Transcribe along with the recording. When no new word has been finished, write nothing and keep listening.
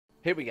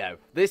Here we go.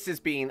 This has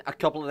been a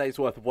couple of days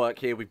worth of work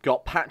here. We've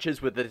got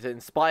Patches with his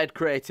inspired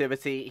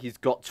creativity. He's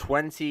got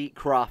 20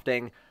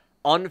 crafting,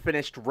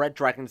 unfinished Red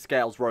Dragon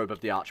Scales Robe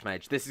of the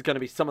Archmage. This is going to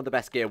be some of the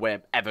best gear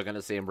we're ever going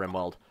to see in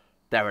Rimworld.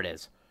 There it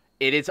is.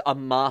 It is a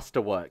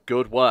masterwork.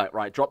 Good work.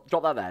 Right, drop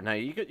that there. No,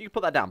 you can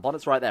put that down.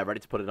 Bonnet's right there, ready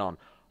to put it on.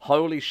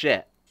 Holy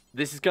shit.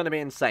 This is going to be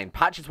insane.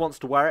 Patches wants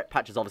to wear it.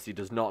 Patches obviously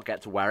does not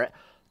get to wear it.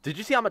 Did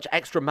you see how much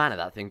extra mana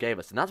that thing gave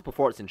us? And that's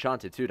before it's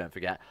enchanted too, don't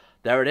forget.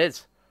 There it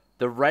is.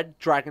 The Red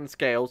Dragon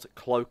Scales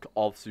Cloak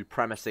of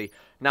Supremacy.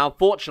 Now,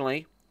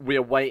 unfortunately, we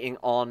are waiting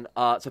on...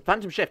 so,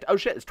 Phantom Shift. Oh,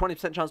 shit, there's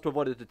 20% chance to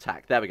avoid an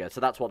attack. There we go. So,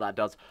 that's what that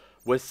does.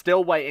 We're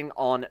still waiting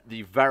on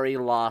the very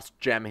last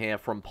gem here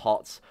from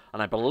Pots.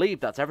 And I believe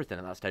that's everything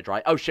at that stage,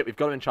 right? Oh, shit, we've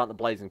got to enchant the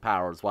Blazing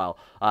Power as well.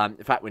 In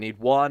fact, we need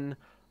 1,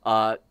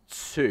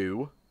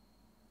 2...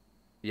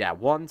 Yeah,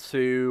 1,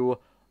 2...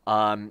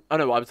 oh,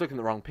 no, I was looking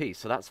at the wrong piece.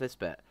 So, that's this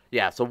bit.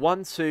 Yeah, so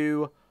 1,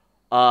 2,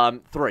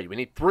 3. We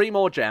need 3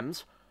 more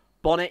gems.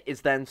 Bonnet is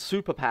then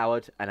super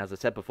powered, and as I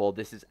said before,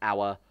 this is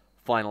our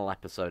final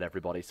episode,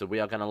 everybody. So we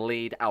are going to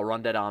lead our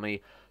undead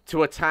army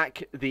to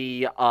attack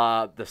the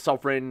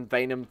Sovereign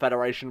Vanum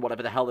Federation,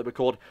 whatever the hell they were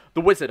called,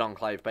 the Wizard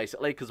Enclave,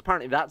 basically, because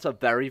apparently that's a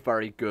very,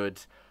 very good,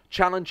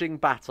 challenging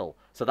battle.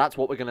 So that's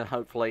what we're going to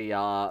hopefully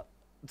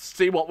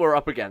see what we're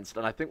up against,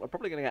 and I think we're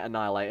probably going to get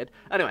annihilated.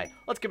 Anyway,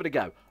 let's give it a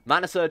go.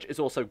 Mana Surge is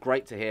also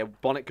great to hear.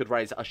 Bonnet could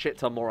raise a shit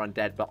ton more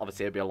undead, but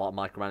obviously there'd be a lot of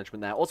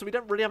micromanagement there. Also, we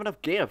don't really have enough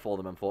gear for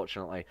them,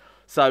 unfortunately.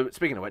 So,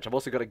 speaking of which, I've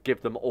also got to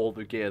give them all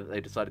the gear that they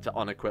decided to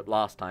unequip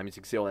last time. As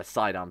you can see, all their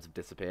sidearms have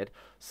disappeared.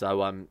 So,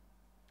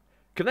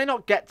 can they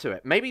not get to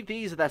it? Maybe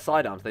these are their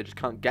sidearms, they just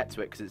can't get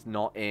to it because it's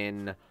not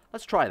in...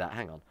 Let's try that,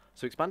 hang on.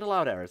 So expand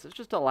allowed areas. Let's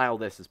just allow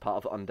this as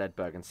part of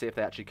Undeadburg and see if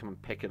they actually come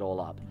and pick it all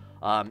up.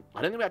 I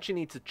don't think we actually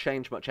need to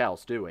change much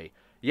else, do we?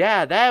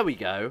 Yeah, there we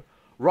go.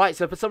 Right,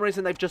 so for some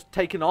reason they've just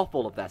taken off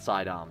all of their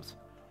sidearms.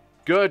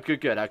 Good,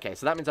 good, good. Okay,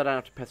 so that means I don't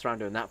have to piss around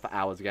doing that for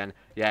hours again.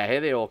 Yeah,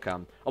 here they all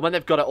come. And when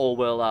they've got it all,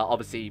 we'll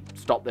obviously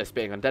stop this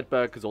being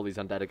Undeadburg because all these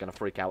undead are going to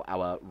freak out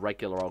our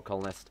regular old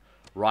colonist.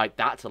 Right,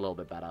 that's a little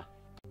bit better.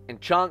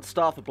 Enchant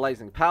Staff of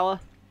Blazing Power.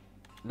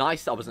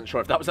 Nice, I wasn't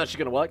sure if that was actually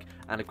going to work.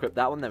 And equip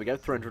that one, there we go,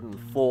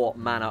 304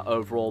 mana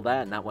overall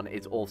there. And that one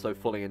is also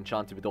fully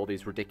enchanted with all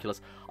these ridiculous...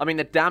 I mean,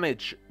 the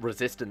damage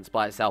resistance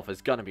by itself is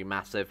going to be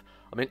massive.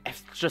 I mean,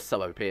 it's just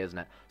so OP, isn't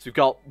it? So we've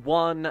got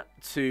 1,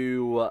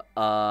 2,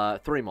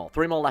 3 more.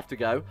 3 more left to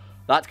go.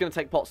 That's going to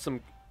take Pot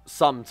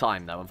some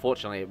time, though.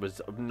 Unfortunately, it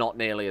was not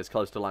nearly as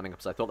close to lining up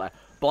as I thought there.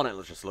 Bonnet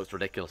just looks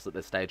ridiculous at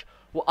this stage.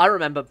 Well, I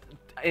remember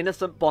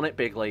innocent Bonnet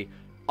Bigly,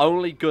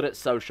 only good at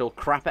social,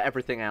 crap at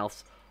everything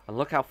else. And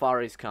look how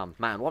far he's come.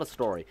 Man, what a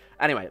story.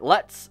 Anyway,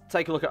 let's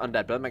take a look at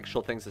Undeadburg, make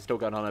sure things are still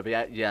going on over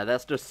here. Yeah, they're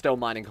just still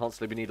mining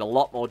constantly. We need a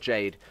lot more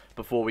jade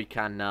before we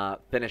can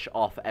finish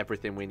off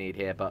everything we need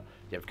here. But,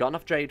 yeah, we've got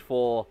enough jade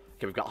for...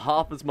 Okay, we've got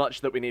half as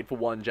much that we need for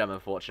 1 gem,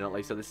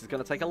 unfortunately. So this is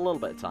going to take a little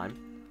bit of time.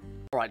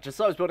 Alright, just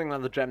so I was building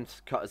another gem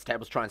cutters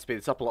table to try and speed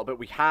this up a little bit,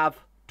 we have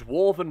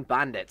Dwarven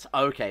Bandits.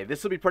 Okay,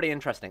 this will be pretty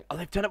interesting. Oh,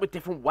 they've done it with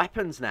different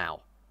weapons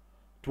now.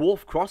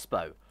 Dwarf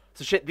Crossbow.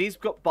 So shit, these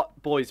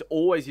boys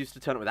always used to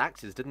turn it with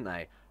axes, didn't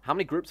they? How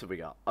many groups have we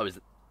got? Oh, is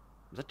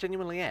that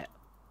genuinely it?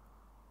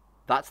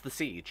 That's the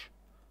siege.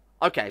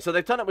 Okay, so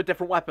they've turned it with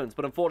different weapons,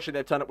 but unfortunately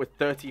they've turned it with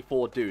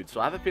 34 dudes. So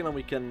I have a feeling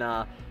we can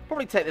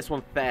probably take this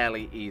one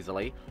fairly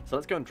easily. So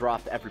let's go and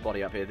draft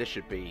everybody up here. This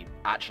should be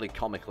actually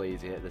comically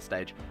easy at this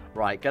stage.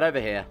 Right, get over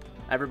here.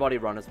 Everybody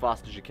run as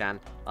fast as you can.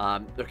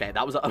 Okay,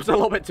 that was a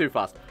little bit too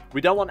fast.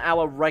 We don't want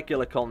our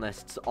regular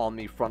colonists on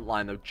the front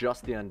line, though,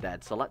 just the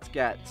undead. So let's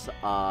get...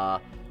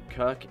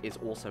 Kirk is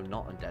also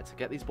not undead, so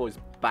get these boys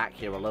back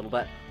here a little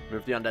bit.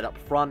 Move the undead up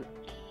front.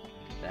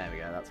 There we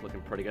go, that's looking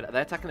pretty good. Are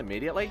they attacking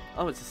immediately?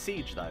 Oh, it's a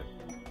siege, though.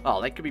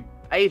 Oh, they could be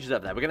ages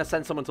over there. We're going to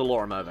send someone to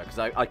lure them over, because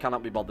I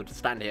cannot be bothered to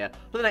stand here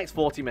for the next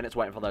 40 minutes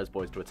waiting for those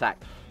boys to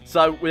attack.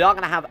 So, we are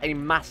going to have a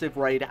massive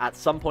raid at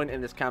some point in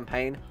this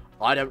campaign.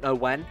 I don't know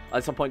when.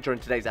 At some point during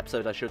today's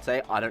episode, I should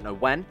say. I don't know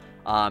when.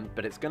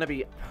 But it's going to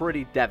be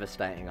pretty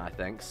devastating, I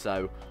think.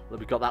 So,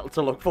 we've got that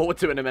to look forward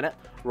to in a minute.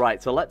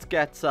 Right, so let's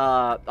get...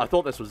 I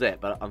thought this was it,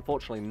 but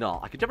unfortunately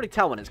not. I can definitely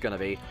tell when it's going to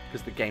be,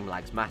 because the game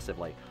lags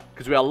massively.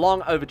 Because we are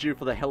long overdue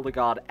for the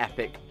Hildegard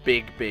epic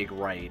big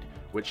raid,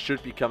 which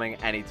should be coming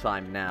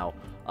anytime now.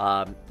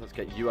 Let's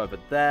get you over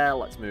there.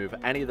 Let's move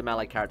any of the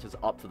melee characters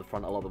up to the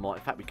front a little bit more.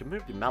 In fact, we can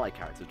move the melee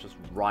characters just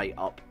right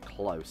up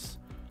close.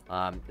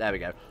 There we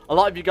go. A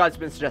lot of you guys have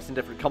been suggesting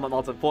different combat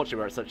mods. Unfortunately,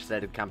 we're at such a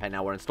state of the campaign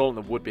now where installing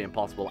them would be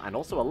impossible and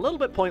also a little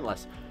bit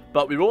pointless.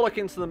 But we will look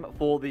into them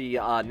for the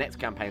next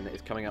campaign that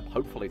is coming up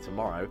hopefully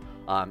tomorrow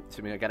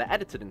to get it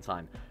edited in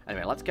time.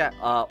 Anyway, let's get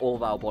all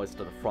of our boys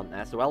to the front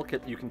there. So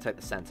Elkit, you can take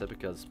the center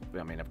because,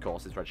 I mean, of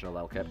course, it's Reginald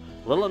Elkit.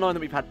 A little annoying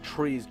that we've had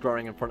trees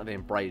growing in front of the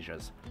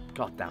embrasures.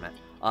 God damn it.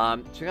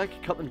 Do you think I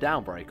could cut them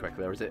down very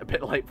quickly, or is it a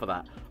bit late for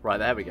that? Right,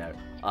 there we go.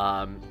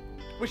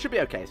 We should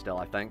be okay still,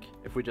 I think,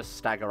 if we just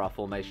stagger our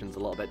formations a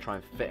little bit, try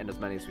and fit in as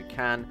many as we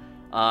can.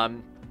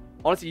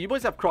 Honestly, you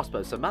boys have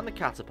crossbows, so man the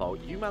catapult.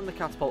 You man the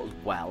catapult as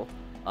well.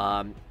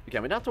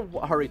 Again, we don't have to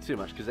hurry too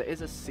much because it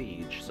is a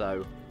siege.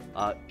 So,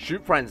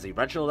 Shoot Frenzy,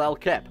 Reginald L.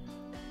 Kipp.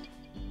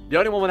 The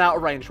only one without a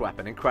ranged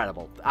weapon.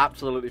 Incredible.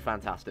 Absolutely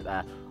fantastic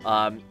there.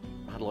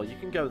 Hadlor, you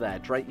can go there.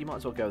 Drake, you might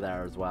as well go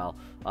there as well.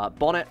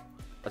 Bonnet,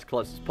 as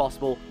close as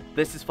possible.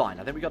 This is fine.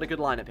 I think we got a good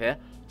lineup here.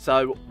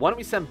 So, why don't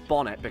we send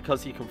Bonnet,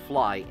 because he can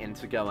fly, in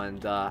to go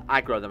and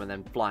aggro them and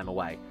then fly them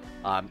away.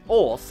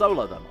 Or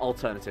solo them,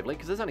 alternatively,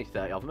 because there's only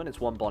 30 of them and it's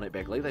one Bonnet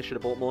Bigly. They should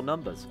have bought more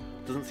numbers.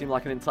 Doesn't seem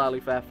like an entirely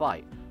fair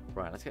fight.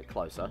 Right, let's get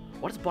closer.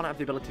 Why does Bonnet have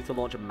the ability to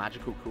launch a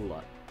magical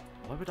cooler?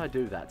 Why would I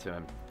do that to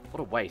him? What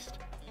a waste.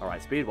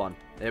 Alright, speed one.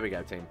 There we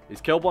go, team. He's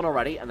killed one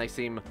already, and they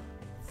seem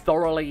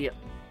thoroughly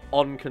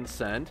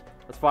unconcerned.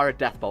 Let's fire a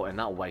death bolt in.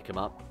 That'll wake him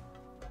up.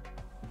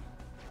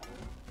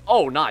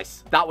 Oh,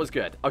 nice. That was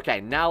good.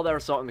 Okay, now they're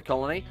assaulting the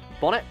colony.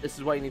 Bonnet, this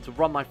is where you need to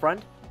run, my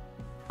friend.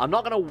 I'm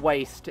not going to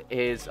waste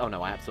his... Oh,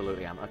 no, I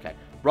absolutely am. Okay,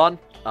 run.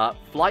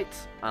 Flight,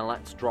 and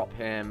let's drop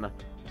him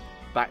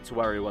back to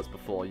where he was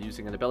before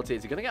using an ability.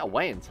 Is he going to get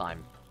away in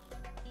time?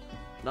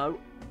 No.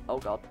 Oh,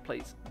 God,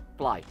 please.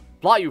 Fly.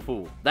 Fly, you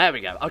fool. There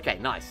we go. Okay,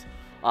 nice.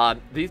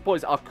 These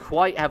boys are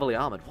quite heavily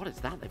armored. What is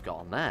that they've got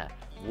on there?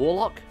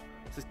 Warlock?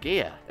 This is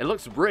gear. It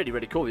looks really,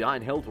 really cool. The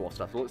Iron Hill Dwarf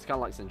stuff. It looks kind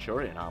of like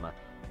Centurion armor.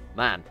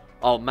 Man.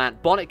 Oh, man.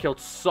 Bonnet killed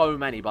so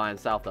many by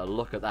himself, though.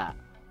 Look at that.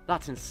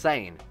 That's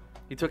insane.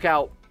 He took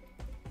out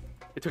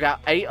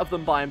 8 of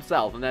them by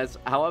himself, and there's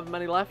however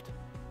many left?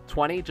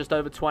 20? Just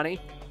over 20?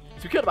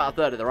 So he killed about a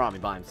third of their army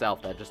by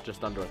himself there.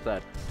 Just under a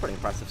third. Pretty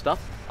impressive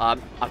stuff. I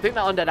think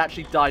that undead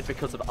actually died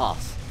because of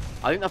us.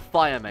 I think the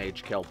Fire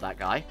Mage killed that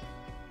guy.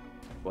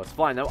 Well, it's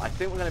fine, though. I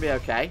think we're going to be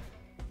okay.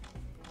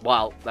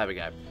 Well, there we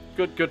go.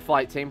 Good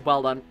fight, team.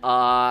 Well done.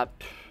 I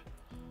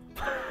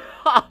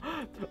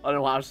don't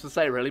know what else to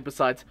say, really,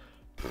 besides...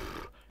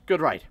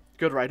 Good raid.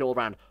 Good raid all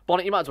around.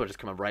 Bonnet, you might as well just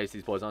come and raise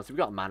these boys, honestly. We've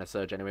got a mana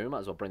surge anyway. We might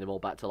as well bring them all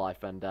back to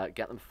life and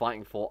get them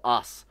fighting for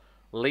us.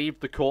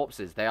 Leave the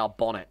corpses. They are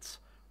Bonnets.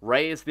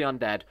 Raise the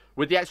undead.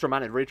 With the extra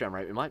mana regen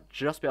rate, we might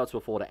just be able to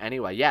afford it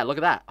anyway. Yeah, look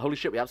at that. Holy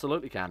shit, we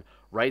absolutely can.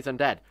 Raise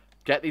undead.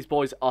 Get these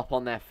boys up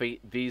on their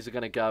feet. These are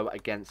going to go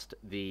against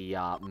the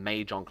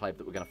Mage Enclave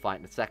that we're going to fight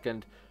in a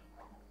second.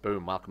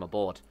 Boom, welcome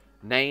aboard.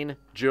 Nain,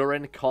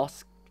 Durin,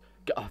 Kos.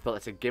 I thought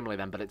it said Gimli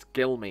then, but it's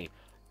Gilmy.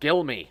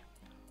 Gilmy.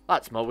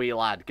 That's my wee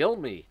lad,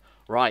 Gilmy.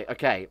 Right,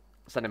 okay.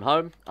 Send him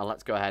home, and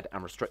let's go ahead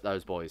and restrict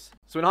those boys.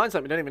 So in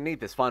hindsight, we don't even need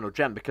this final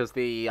gem, because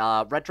the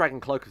Red Dragon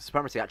Cloak of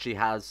Supremacy actually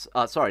has...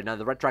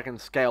 the Red Dragon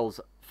Scales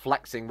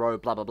Flexing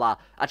Robe, blah, blah, blah,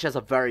 actually has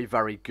a very,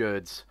 very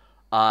good...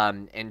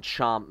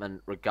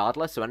 enchantment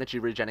regardless. So energy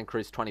regen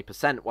increase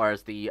 20%,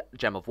 whereas the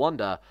Gem of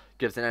Wonder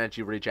gives an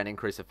energy regen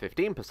increase of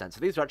 15%. So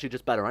these are actually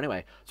just better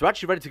anyway. So we're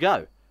actually ready to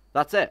go.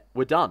 That's it.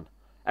 We're done.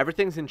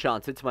 Everything's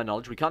enchanted to my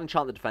knowledge. We can't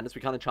enchant the defenders.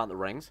 We can't enchant the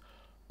rings.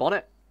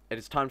 Bonnet, it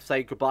is time to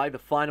say goodbye. The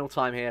final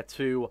time here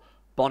to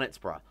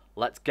Bonnetsborough.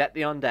 Let's get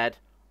the undead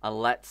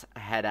and let's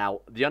head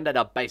out. The undead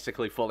are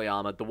basically fully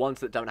armored. The ones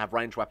that don't have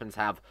ranged weapons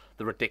have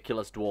the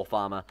ridiculous dwarf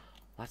armor.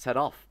 Let's head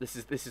off. This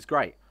is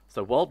great.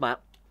 So world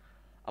map.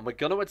 And we're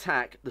going to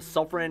attack the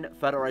Sovereign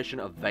Federation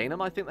of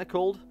Vanum, I think they're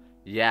called.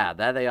 Yeah,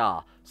 there they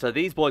are. So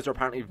these boys are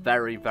apparently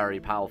very, very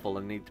powerful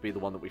and need to be the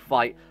one that we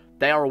fight.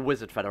 They are a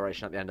wizard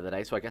federation at the end of the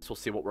day, so I guess we'll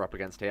see what we're up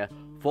against here.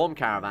 Form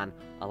caravan,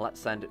 and let's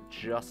send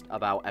just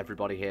about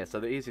everybody here. So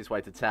the easiest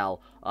way to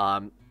tell,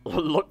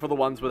 look for the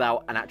ones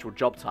without an actual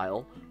job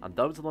title, and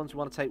those are the ones we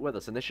want to take with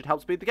us. And this should help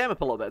speed the game up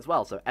a little bit as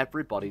well, so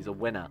everybody's a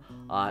winner.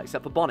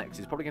 Except for Bonnet, 'cause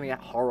he's probably going to get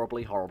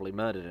horribly, horribly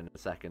murdered in a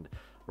second.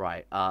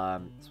 Right,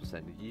 so we'll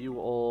send you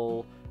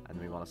all, and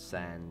we want to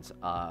send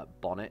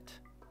Bonnet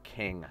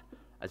King.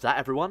 Is that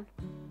everyone?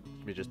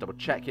 Let me just double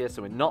check here,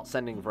 so we're not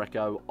sending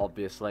Vrico,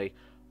 obviously.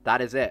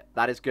 That is it.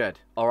 That is good.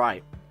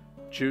 Alright.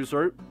 Choose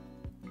route.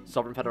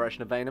 Sovereign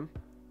Federation of Vanum.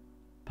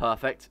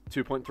 Perfect.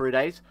 2.3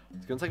 days.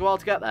 It's going to take a while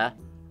to get there.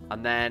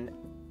 And then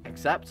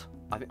accept.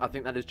 I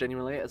think that is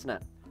genuinely it, isn't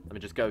it? Let me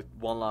just go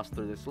one last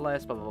through this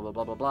list. Blah, blah, blah,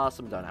 blah, blah, blah.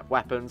 Some don't have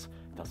weapons.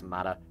 Doesn't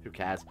matter. Who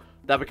cares?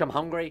 They'll become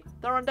hungry.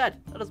 They're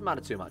undead. That doesn't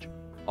matter too much.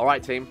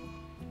 Alright, team.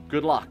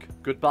 Good luck.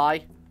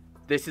 Goodbye.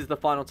 This is the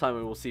final time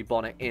we will see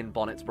Bonnet in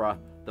Bonnetsborough.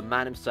 The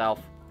man himself.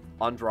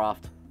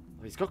 Undraft.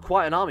 He's got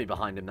quite an army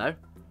behind him, though.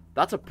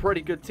 That's a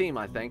pretty good team,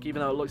 I think,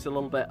 even though it looks a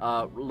little bit,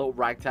 little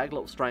ragtag, a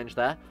little strange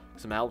there.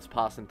 Some elves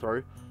passing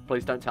through.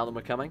 Please don't tell them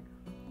we're coming.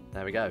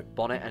 There we go.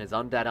 Bonnet and his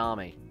undead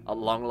army, at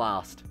long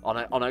last, on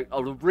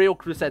a real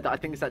crusade that I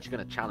think is actually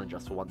going to challenge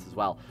us for once as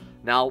well.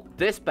 Now,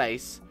 this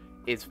base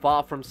is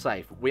far from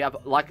safe. We have,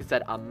 like I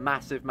said, a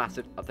massive...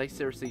 Have they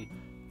seriously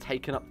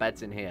taken up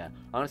beds in here?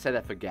 I'm going to say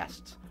they're for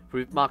guests. If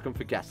we mark them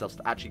for guests, they'll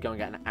actually go and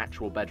get an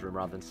actual bedroom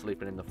rather than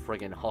sleeping in the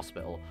friggin'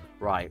 hospital.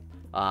 Right.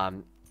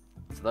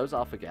 So those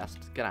are for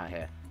guests. Get out of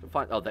here.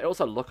 Oh, they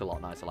also look a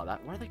lot nicer like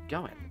that. Where are they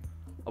going?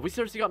 Have we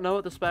seriously got no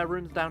other spare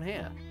rooms down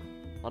here?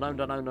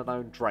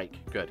 Unowned, Drake.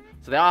 Good.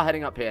 So they are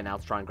heading up here now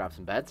to try and grab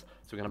some beds.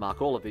 So we're going to mark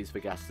all of these for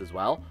guests as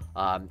well.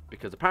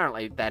 Because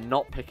apparently they're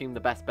not picking the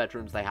best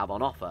bedrooms they have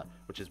on offer,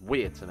 which is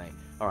weird to me.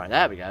 Alright,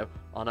 there we go.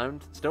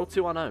 Unowned. Still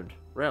 2 unowned.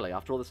 Really,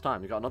 after all this time.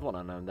 We've got another one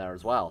unowned there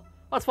as well.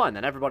 That's fine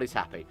then, everybody's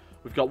happy.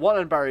 We've got one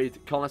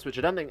unburied colonist, which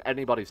I don't think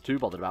anybody's too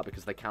bothered about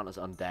because they count as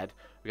undead.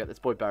 We got this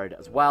boy buried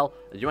as well.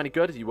 Are you any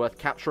good? Are you worth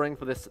capturing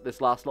for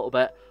this last little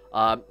bit?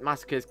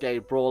 Masochist, gay,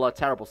 brawler,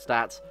 terrible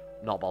stats.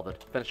 Not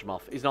bothered. Finish him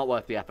off. He's not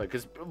worth the effort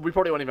because we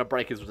probably won't even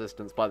break his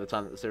resistance by the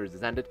time that the series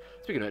is ended.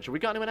 Speaking of which, have we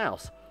got anyone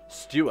else?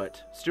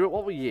 Stuart. Stuart,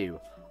 what were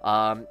you?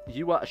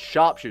 You were a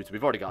sharpshooter.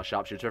 We've already got a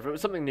sharpshooter. If it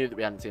was something new that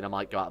we hadn't seen, I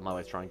might go out of my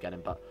way to try and get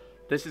him, but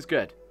this is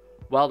good.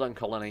 Well done,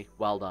 colony.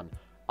 Well done.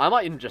 I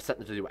might even just set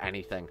them to do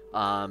anything.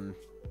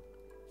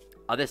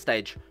 At this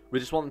stage, we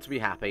just want them to be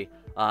happy.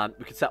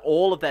 We could set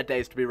all of their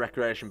days to be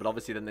recreation, but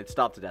obviously then they'd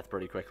starve to death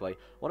pretty quickly.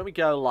 Why don't we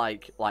go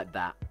like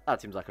that?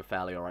 That seems like a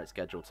fairly alright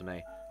schedule to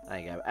me. There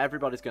you go.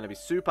 Everybody's going to be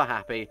super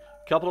happy.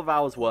 Couple of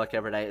hours work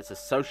every day. It's a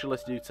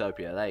socialist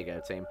utopia. There you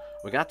go, team.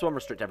 We're going to have to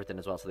unrestrict everything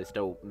as well, so they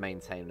still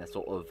maintain their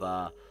sort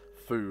of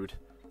food.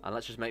 And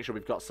let's just make sure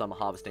we've got some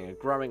harvesting and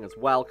growing as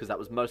well, because that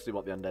was mostly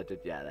what the undead did.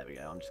 Yeah, there we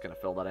go. I'm just going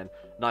to fill that in.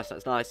 Nice,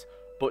 nice, nice.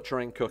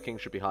 Butchering, cooking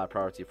should be higher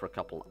priority for a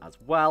couple as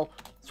well.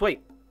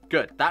 Sweet.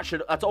 Good.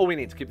 That's all we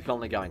need to keep the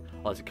colony going.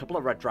 Oh, there's a couple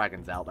of red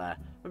dragons out there.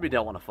 Maybe we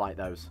don't want to fight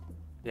those.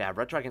 Yeah,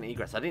 red dragon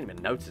egress. I didn't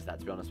even notice that,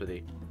 to be honest with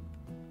you.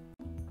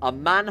 A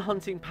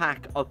man-hunting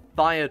pack of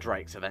fire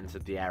drakes have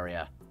entered the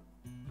area.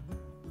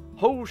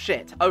 Oh,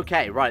 shit.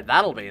 Okay, right.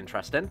 That'll be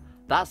interesting.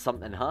 That's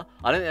something, huh?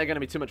 I don't think they're going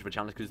to be too much of a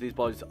challenge because these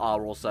boys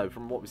are also,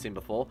 from what we've seen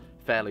before,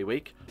 fairly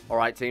weak. All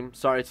right, team.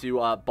 Sorry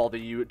to bother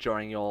you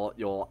during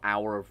your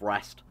hour of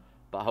rest.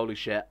 But holy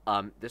shit.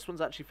 This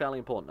one's actually fairly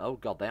important. Oh,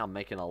 God. They are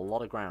making a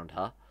lot of ground,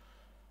 huh?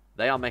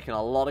 They are making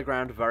a lot of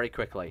ground very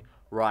quickly.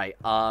 Right.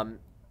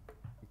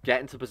 Get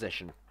into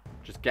position.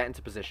 Just get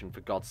into position, for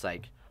God's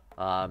sake.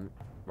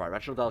 Right,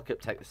 Reginald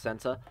Elkip, take the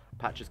center.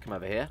 Patches, come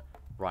over here.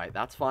 Right,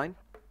 that's fine.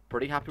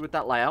 Pretty happy with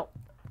that layout.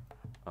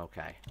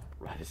 Okay.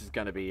 Right, this is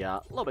going to be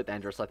a little bit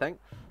dangerous, I think.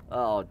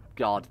 Oh,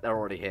 God, they're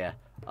already here.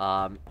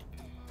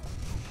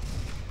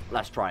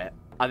 Let's try it.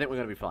 I think we're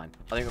going to be fine.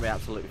 I think we'll be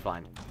absolutely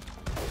fine.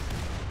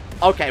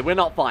 Okay, we're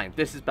not fine.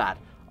 This is bad.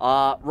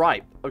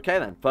 Right. Okay,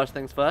 then. First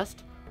things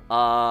first.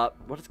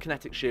 What does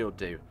Kinetic Shield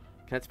do?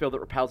 Kinetic Field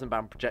that repels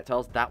inbound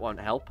projectiles. That won't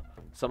help.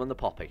 Summon the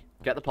Poppy.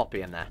 Get the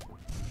Poppy in there.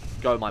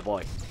 Go, my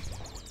boy.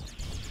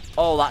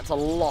 Oh, that's a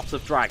lot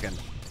of dragon.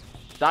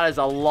 That is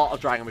a lot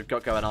of dragon we've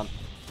got going on.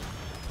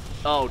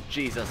 Oh,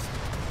 Jesus.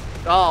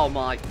 Oh,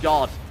 my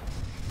God.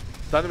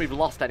 Don't think we've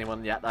lost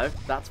anyone yet, though.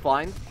 That's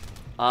fine.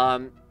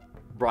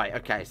 Right,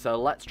 okay.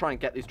 So let's try and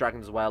get these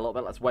dragons away a little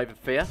bit. Let's Wave of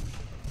Fear.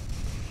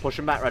 Push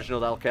them back,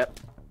 Reginald Elkip.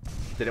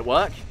 Did it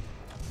work?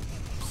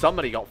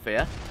 Somebody got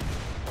fear.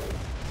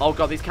 Oh,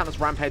 God. These count as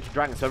rampage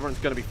dragons, so everyone's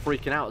going to be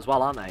freaking out as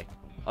well, aren't they?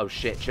 Oh,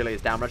 shit. Chili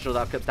is down.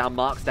 Reginald Elkip's down.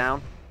 Mark's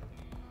down.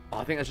 Oh,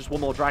 I think there's just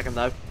one more dragon,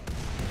 though.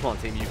 Come on,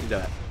 team. You can do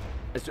it.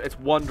 It's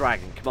one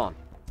dragon. Come on.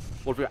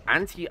 What have we got?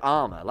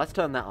 Anti-armor. Let's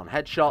turn that on.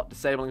 Headshot,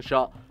 disabling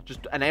shot.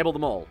 Just enable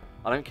them all.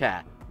 I don't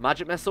care.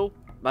 Magic missile.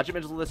 Magic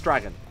missile this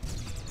dragon.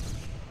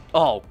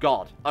 Oh,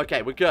 God.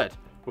 Okay, we're good.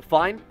 We're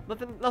fine.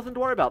 Nothing to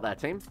worry about there,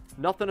 team.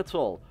 Nothing at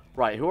all.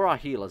 Right, who are our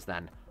healers,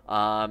 then?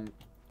 Oh,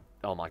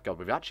 my God.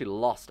 We've actually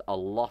lost a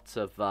lot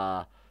of...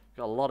 got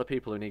a lot of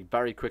people who need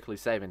very quickly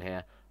saving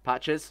here.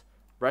 Patches.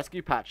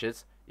 Rescue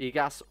Patches.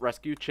 Egas.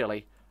 Rescue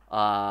Chili.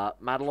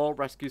 Madalore.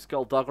 Rescue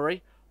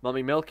Skullduggery.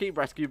 Mummy Milky,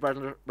 rescue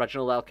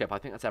Reginald Elkip. I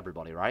think that's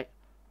everybody, right?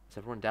 Is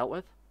everyone dealt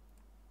with?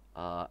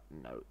 No,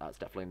 that's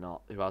definitely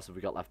not. Who else have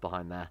we got left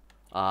behind there?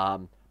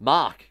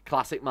 Mark.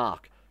 Classic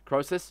Mark.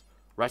 Croesus,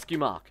 rescue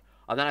Mark.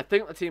 And then I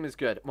think the team is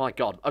good. My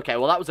God. Okay,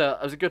 well, that was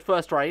a good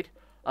first raid.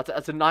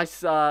 That's a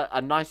nice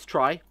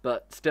try,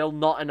 but still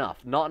not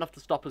enough. Not enough to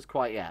stop us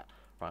quite yet.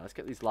 Right, let's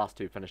get these last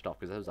two finished off,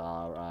 because those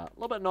are a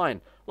little bit annoying.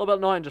 A little bit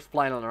annoying just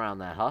flailing around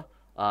there, huh?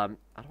 How do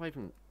I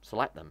even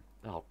select them?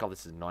 Oh, God,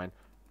 this is annoying.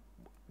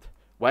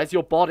 Where's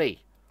your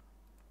body?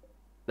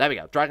 There we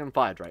go. Dragon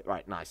Fire Drake.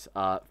 Right, nice.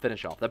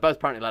 Finish off. They're both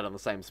apparently led on the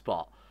same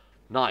spot.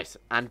 Nice.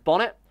 And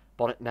Bonnet?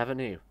 Bonnet never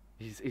knew.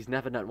 He's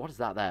never known. What is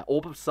that there?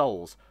 Orb of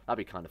Souls. That'd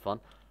be kind of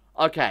fun.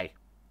 Okay.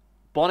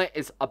 Bonnet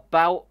is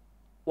about...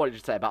 What did you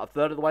say? About a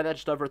third of the way there?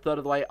 Just over a third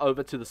of the way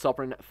over to the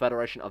Sovereign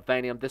Federation of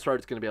Vanium. This road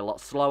is going to be a lot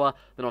slower.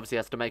 Then obviously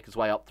has to make his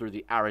way up through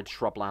the arid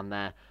shrubland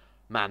there.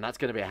 Man, that's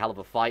going to be a hell of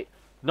a fight.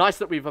 Nice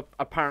that we've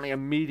apparently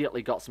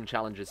immediately got some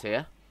challenges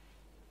here.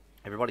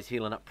 Everybody's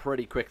healing up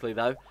pretty quickly,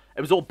 though.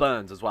 It was all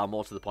burns as well,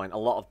 more to the point. A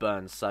lot of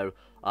burns, so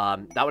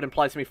that would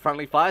imply to me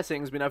friendly fire,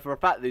 seeing as we know for a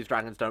fact that these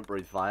dragons don't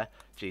breathe fire.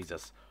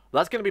 Jesus.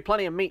 Well, that's going to be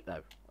plenty of meat,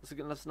 though.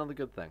 That's another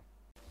good thing.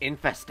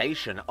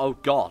 Infestation. Oh,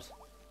 God.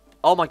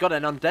 Oh, my God,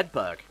 an undead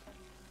berg.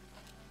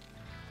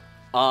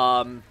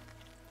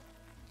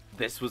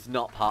 This was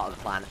not part of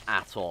the plan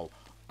at all.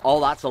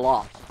 Oh, that's a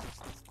lot.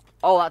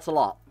 Oh, that's a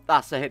lot.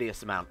 That's a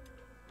hideous amount.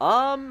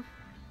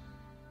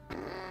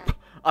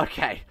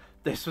 Okay.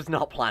 This was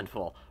not planned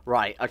for.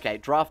 Right, okay,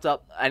 draft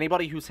up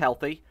anybody who's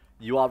healthy.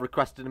 You are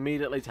requested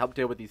immediately to help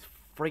deal with these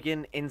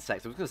friggin'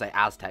 insects. I was going to say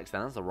Aztecs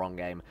then, that's the wrong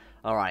game.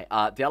 Alright,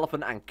 the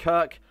Elephant and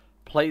Kirk,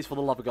 please, for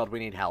the love of God, we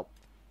need help.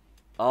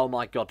 Oh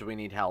my God, do we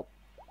need help?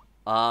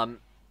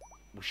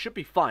 We should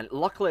be fine.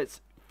 Luckily,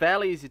 it's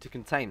fairly easy to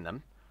contain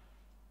them.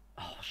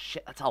 Oh,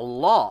 shit, that's a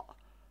lot.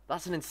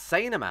 That's an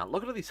insane amount.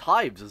 Look at all these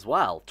hives as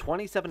well.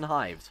 27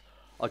 hives.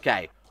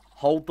 Okay,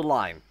 hold the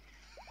line.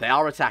 They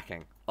are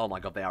attacking. Oh my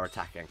god, they are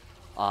attacking.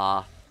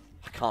 I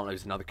can't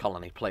lose another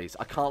colony, please.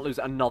 I can't lose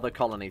another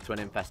colony to an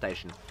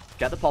infestation.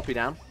 Get the poppy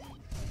down.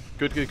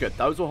 Good, good, good.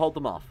 Those will hold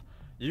them off.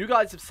 You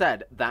guys have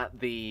said that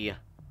the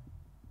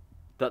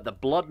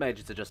blood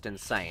mages are just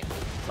insane.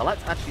 So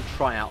let's actually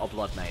try out a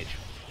blood mage.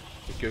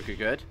 Good, good,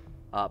 good.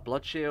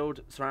 Blood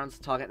shield surrounds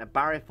the target in a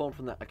barrier formed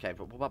from the... Okay,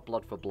 but what about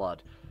blood for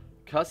blood?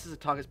 Curses the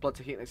target's blood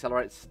to heat and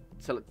accelerates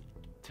till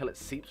it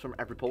seeps from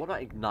every pore. What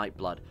about ignite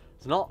blood?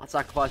 It's not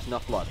sacrificed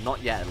enough blood.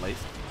 Not yet, at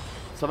least.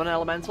 Summon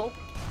elemental.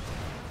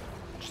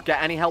 Just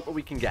get any help that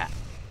we can get.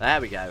 There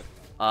we go.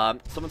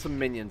 Summon some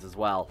minions as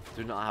well.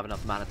 Do not have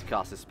enough mana to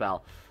cast this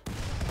spell.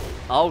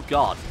 Oh,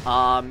 God.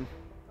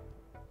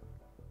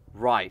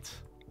 Right.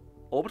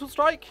 Orbital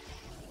strike?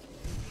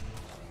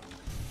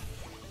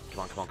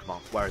 Come on, come on, come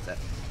on. Where is it?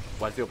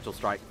 Where's the orbital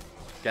strike?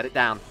 Get it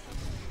down.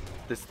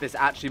 This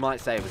actually might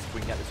save us if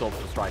we can get this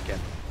orbital strike in.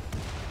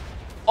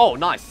 Oh,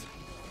 nice.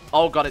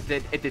 Oh, God, it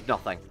did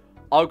nothing.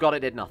 Oh, God, it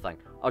did nothing.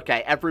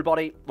 Okay,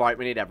 everybody. Right,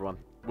 we need everyone.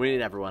 We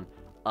need everyone.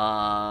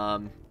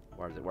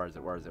 Where is it? Where is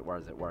it? Where is it? Where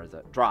is it? Where is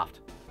it? Draft.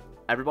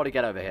 Everybody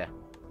get over here.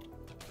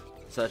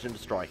 Search and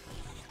destroy.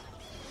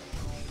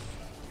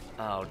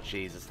 Oh,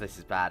 Jesus, this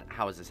is bad.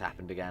 How has this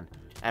happened again?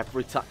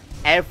 Every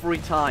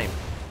time.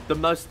 The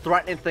most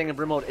threatening thing in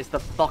Rimworld is the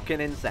fucking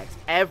insects.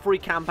 Every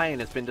campaign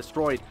has been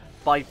destroyed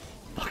by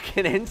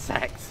fucking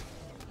insects.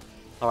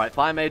 Alright,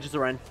 fire mages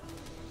are in.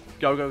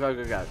 Go, go, go,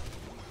 go, go.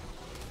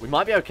 We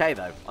might be okay,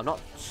 though. I'm not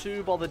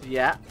too bothered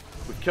yet.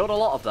 We've killed a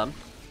lot of them.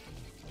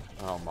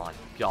 Oh, my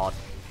God.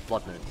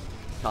 Blood Moon.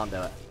 Can't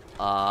do it.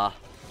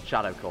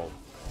 Shadow Call.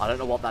 I don't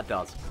know what that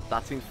does.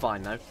 That seems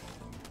fine, though.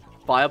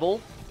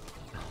 Fireball.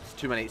 Oh, it's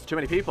too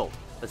many people.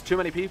 There's too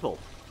many people.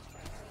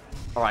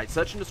 Alright,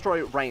 search and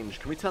destroy range.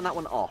 Can we turn that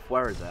one off?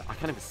 Where is it? I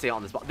can't even see it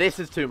on this. This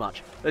is too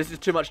much. This is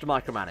too much to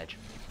micromanage.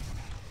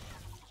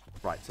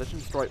 Right, search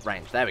and destroy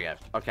range. There we go.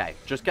 Okay,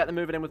 just get them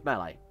moving in with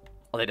melee.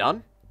 Are they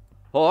done?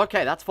 Oh,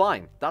 okay, that's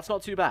fine. That's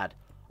not too bad.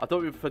 I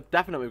thought we were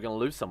definitely going to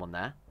lose someone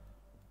there.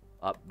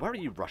 Where are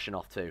you rushing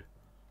off to?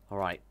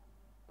 Alright.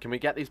 Can we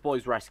get these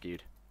boys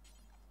rescued?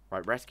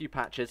 Right, rescue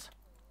Patches.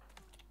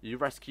 You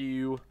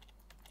rescue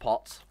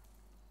Pots.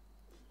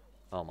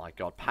 Oh my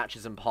god,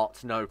 Patches and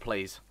Pots. No,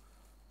 please.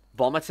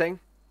 Vomiting?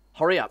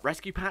 Hurry up,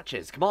 rescue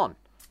Patches. Come on.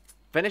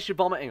 Finish your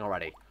vomiting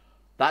already.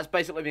 That's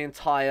basically the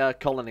entire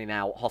colony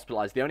now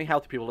hospitalized. The only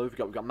healthy people we've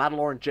got Mat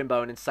R1.0 and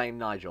Jimbo and Insane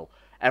Nigel.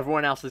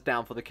 Everyone else is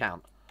down for the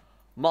count.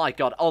 My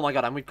god, oh my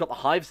god, and we've got the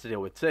hives to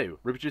deal with too.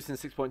 Reproducing in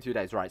 6.2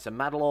 days. Right, so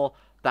Mat R1.0,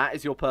 that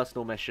is your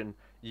personal mission.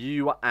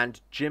 You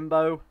and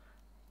Jimbo,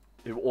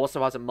 who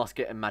also has a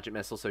musket and magic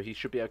missile, so he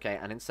should be okay.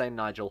 And Insane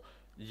Nigel,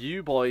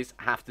 you boys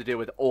have to deal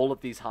with all of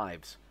these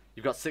hives.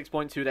 You've got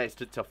 6.2 days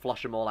to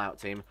flush them all out,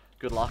 team.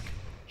 Good luck.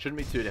 Shouldn't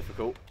be too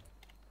difficult.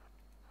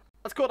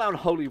 Let's call down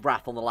Holy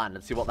Wrath on the land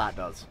and see what that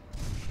does.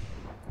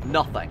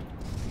 Nothing.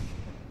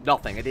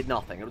 Nothing. It did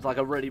nothing. It was like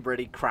a really,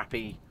 really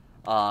crappy...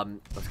 I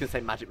was going to say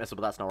magic missile,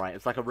 but that's not right.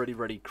 It's like a really,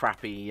 really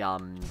crappy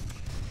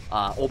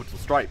orbital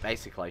strike,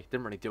 basically.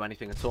 Didn't really do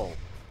anything at all.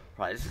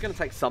 Right, this is going to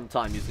take some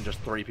time using just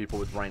 3 people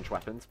with ranged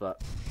weapons,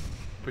 but...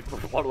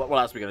 what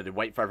else are we going to do?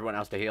 Wait for everyone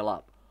else to heal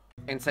up.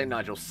 Insane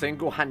Nigel,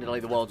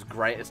 single-handedly the world's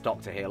greatest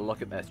doctor here.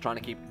 Look at this. Trying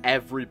to keep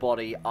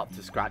everybody up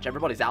to scratch.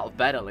 Everybody's out of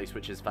bed, at least,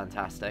 which is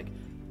fantastic.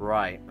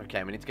 Right,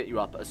 okay, we need to get you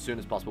up as soon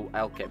as possible.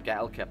 Elkip, get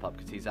Elkip up,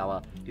 because he's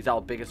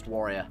our biggest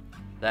warrior.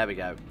 There we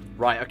go.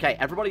 Right, okay,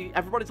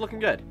 everybody's looking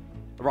good.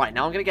 Right,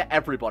 now I'm going to get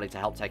everybody to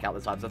help take out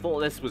the hives. I thought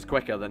this was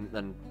quicker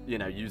than you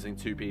know, using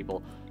 2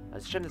 people.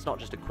 Shouldn't it's not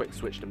just a quick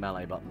switch to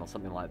melee button or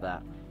something like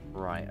that.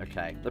 Right,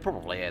 okay. There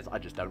probably is. I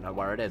just don't know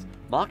where it is.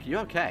 Mark, are you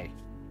okay?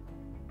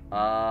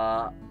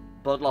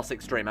 Blood loss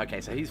extreme.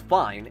 Okay, so he's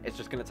fine. It's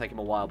just going to take him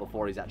a while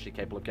before he's actually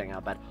capable of getting out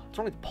of bed. What's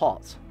wrong with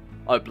Pot?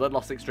 Oh, blood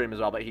loss extreme as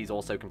well, but he's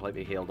also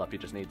completely healed up. He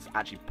just needs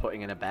actually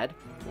putting in a bed.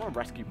 I want to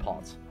rescue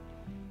Pot.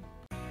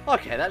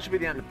 Okay, that should be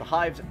the end of the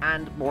hives,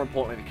 and more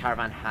importantly, the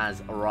caravan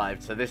has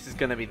arrived. So this is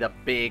going to be the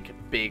big,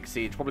 big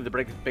siege. Probably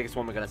the biggest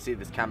one we're going to see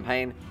this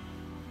campaign.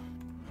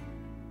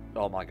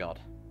 Oh my god.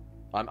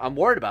 I'm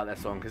worried about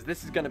this one, because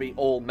this is going to be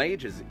all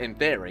mages, in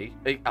theory.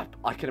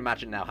 I can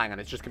imagine now, hang on,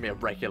 it's just going to be a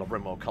regular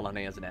Rimworld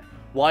colony, isn't it?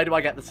 Why do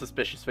I get the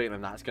suspicious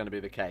feeling that's going to be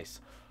the case?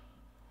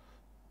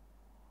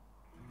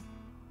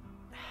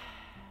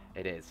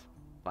 It is.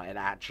 Like, it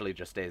actually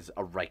just is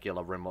a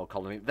regular Rimworld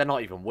colony. They're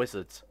not even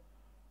wizards.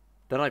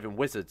 They're not even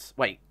wizards.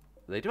 Wait,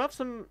 they do have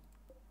some...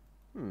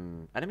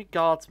 enemy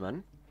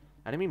guardsman.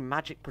 Enemy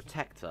magic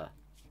protector.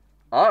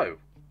 Oh.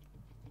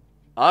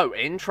 Oh,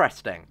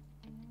 interesting.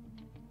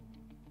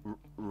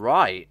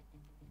 Right.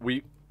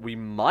 We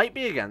might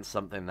be against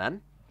something then.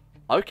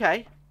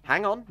 Okay.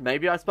 Hang on.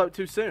 Maybe I spoke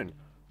too soon.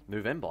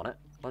 Move in, Bonnet.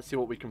 Let's see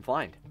what we can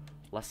find.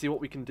 Let's see what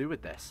we can do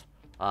with this.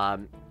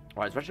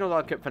 Right, as Reginald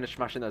I could finish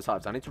smashing those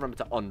hives. I need to remember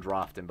to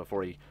undraft him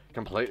before he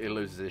completely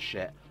loses his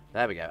shit.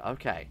 There we go.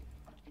 Okay.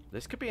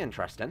 This could be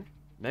interesting.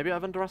 Maybe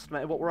I've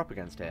underestimated what we're up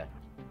against here.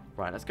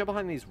 Right, let's go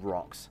behind these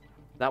rocks.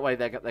 That way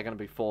they're going to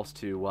be forced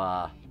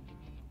to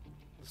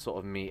sort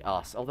of meet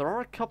us. Oh, there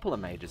are a couple of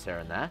mages here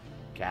and there.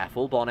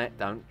 Careful, Bonnet.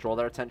 Don't draw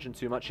their attention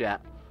too much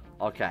yet.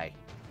 Okay.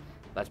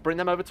 Let's bring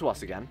them over to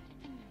us again.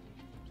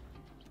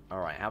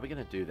 Alright, how are we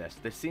going to do this?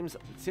 This seems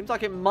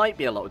like it might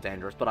be a little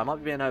dangerous, but I might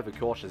be being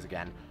overcautious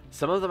again.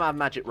 Some of them have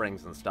magic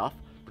rings and stuff,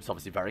 which is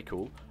obviously very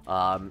cool.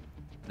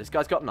 This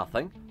guy's got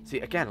nothing. See,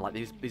 again, like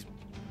these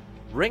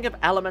Ring of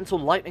Elemental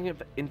Lightning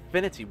of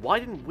Infinity. Why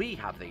didn't we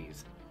have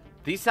these?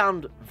 These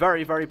sound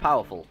very, very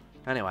powerful.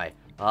 Anyway,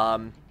 what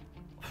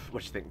do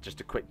you think? Just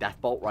a quick death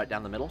bolt right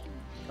down the middle?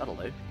 That'll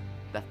do.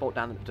 Death bolt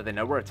down. Do they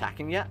know we're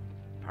attacking yet?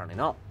 Apparently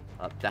not.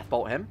 Death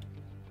bolt him.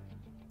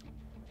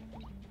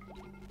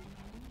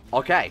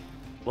 Okay.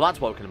 Well, that's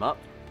woken him up.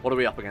 What are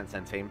we up against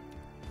then, team?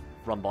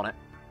 Run, Bonnet.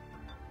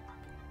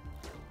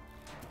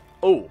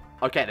 Oh,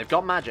 okay. They've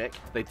got magic.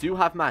 They do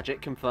have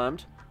magic,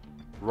 confirmed.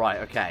 Right,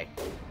 okay.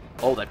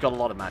 Oh, they've got a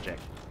lot of magic.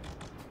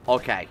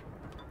 Okay.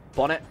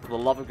 Bonnet, for the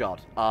love of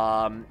God.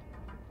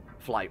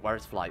 Flight. Where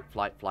is flight?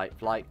 Flight, flight,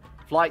 flight.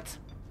 Flight.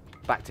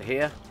 Back to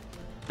here.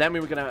 Then we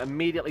were going to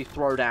immediately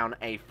throw down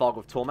a Fog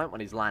of Torment when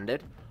he's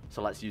landed.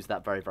 So let's use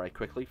that very, very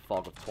quickly.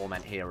 Fog of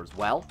Torment here as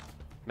well.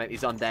 Make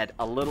these undead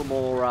a little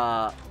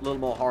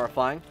more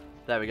horrifying.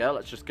 There we go.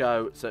 Let's just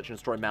go search and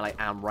destroy melee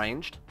and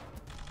ranged.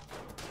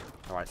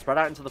 Alright, spread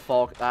out into the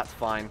fog. That's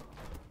fine.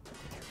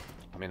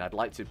 I mean, I'd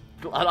like to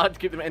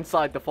keep them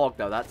inside the fog,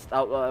 though.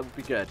 That would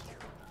be good.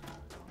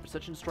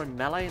 Search and destroy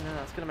melee? No,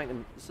 that's going to make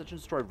them search and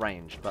destroy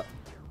ranged, but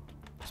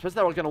I suppose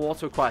they're all going to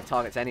auto-acquire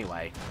targets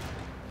anyway.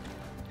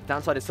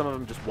 Downside is some of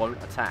them just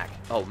won't attack.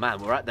 Oh, man,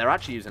 they're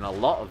actually using a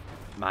lot of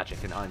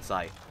magic in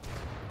hindsight.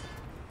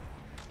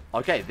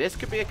 Okay, this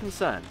could be a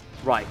concern.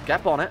 Right,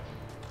 get Bonnet.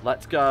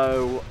 Let's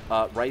go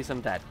raise them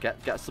dead.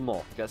 Get some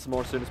more. Get some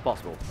more as soon as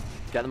possible.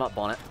 Get them up,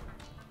 Bonnet.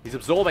 He's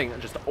absorbing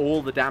just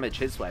all the damage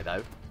his way,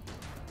 though.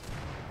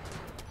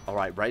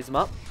 Alright, raise them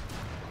up.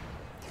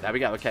 There we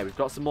go. Okay, we've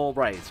got some more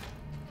raised.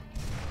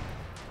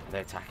 Are they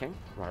attacking?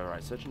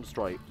 Right. Search and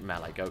destroy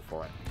melee. Go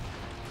for it.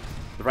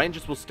 The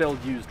rangers will still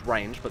use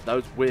range, but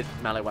those with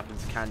melee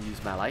weapons can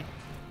use melee.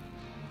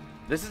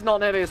 This is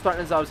not nearly as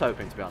threatening as I was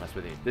hoping, to be honest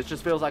with you. This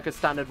just feels like a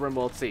standard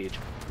Rimworld siege.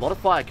 A lot of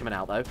fire coming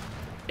out, though.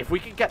 If we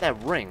could get their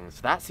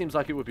rings, that seems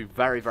like it would be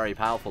very, very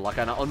powerful. Like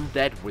an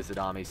undead wizard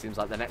army seems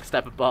like the next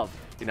step above.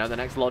 You know, the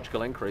next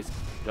logical increase.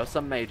 Just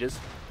some mages.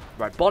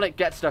 Right, Bonnet,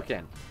 get stuck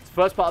in. It's the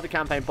first part of the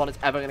campaign Bonnet's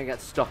ever going to get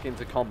stuck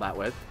into combat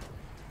with.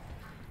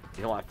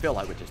 You know what? I feel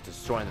like we're just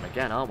destroying them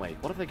again, aren't we?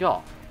 What have they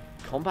got?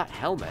 Combat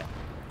helmet.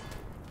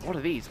 What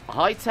are these?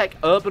 High-tech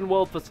urban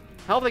world for...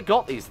 How have they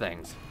got these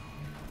things?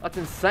 That's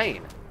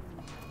insane.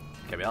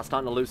 Okay, we are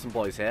starting to lose some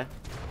boys here.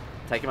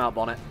 Take him out,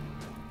 Bonnet.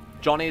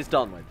 Johnny is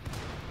done with.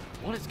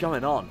 What is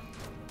going on?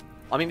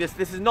 I mean, this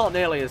is not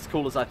nearly as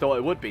cool as I thought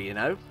it would be, you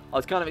know? I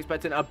was kind of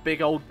expecting a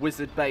big old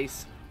wizard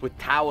base with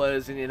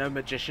towers and, you know,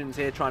 magicians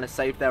here trying to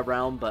save their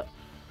realm, but...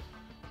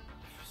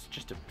 It's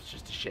just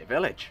a shit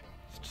village.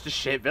 It's just a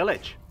shit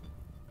village.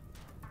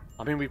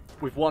 I mean,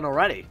 we've won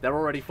already. They're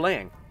already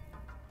fleeing.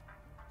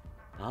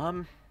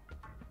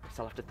 Guess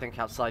I'll have to think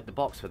outside the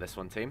box for this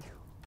one, team.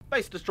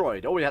 Base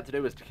destroyed. All we had to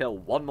do was to kill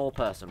one more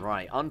person.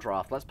 Right,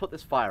 undraft. Let's put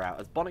this fire out.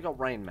 Has Bonnet got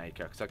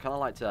Rainmaker? Because I kind of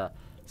like to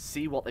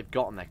see what they've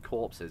got on their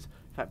corpses.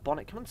 In fact,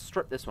 Bonnet, come and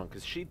strip this one,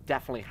 because she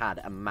definitely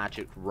had a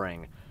magic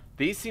ring.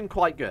 These seem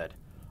quite good.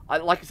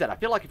 Like I said, I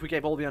feel like if we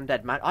gave all the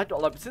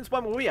undead since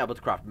when were we able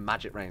to craft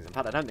magic rings? In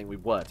fact, I don't think we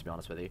were, to be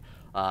honest with you.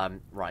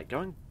 Right,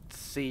 go and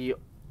see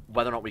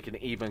whether or not we can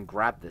even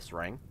grab this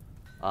ring.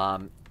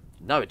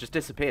 No, it just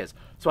disappears.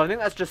 So I think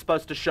that's just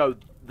supposed to show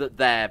that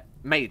they're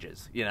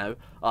mages, you know?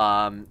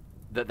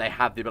 That they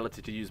have the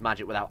ability to use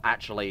magic without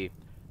actually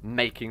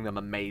making them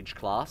a mage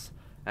class.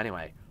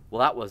 Anyway, well,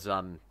 that was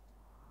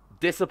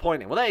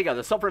disappointing. Well, there you go.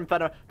 The Sovereign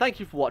Federation. Thank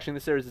you for watching. The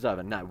series is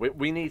over. No,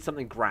 we need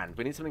something grand.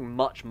 We need something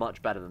much,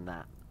 much better than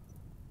that.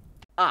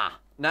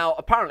 Now,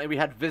 apparently we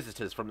had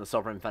visitors from the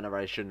Sovereign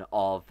Federation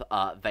of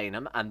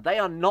Vanum, and they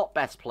are not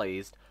best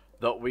pleased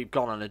that we've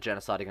gone on a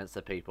genocide against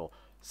the people.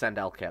 Send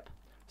Elkip.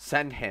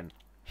 Send him.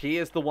 He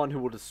is the one who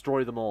will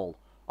destroy them all.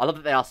 I love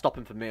that they are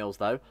stopping for meals,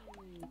 though.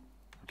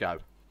 Go.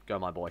 Go,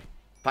 my boy.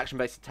 Faction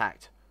base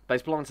attacked.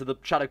 Base belonging to the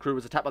Shadow Crew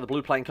was attacked by the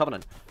Blue Plane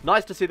Covenant.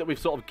 Nice to see that we've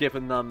sort of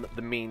given them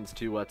the means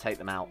to take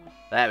them out.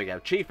 There we go.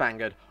 Chief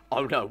angered.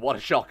 Oh no, what a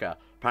shocker.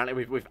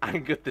 Apparently we've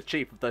angered the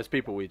chief of those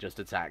people we just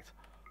attacked.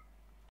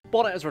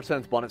 Bonnet has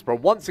returned to Bonnetsboro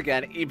once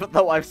again, even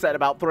though I've said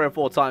about 3 or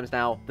 4 times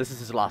now, this is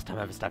his last time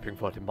ever stepping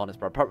foot in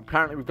Bonnetsboro.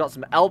 Apparently we've got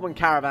some Elven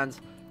caravans.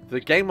 The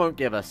game won't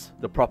give us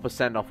the proper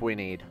send-off we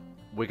need.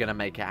 We're going to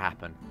make it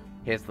happen.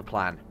 Here's the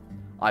plan.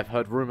 I've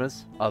heard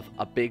rumors of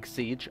a big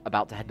siege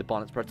about to head to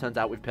Bonnetsboro. Turns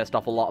out we've pissed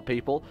off a lot of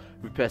people.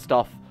 We've pissed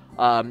off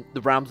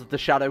the realms of the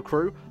Shadow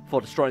Crew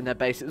for destroying their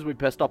bases. We've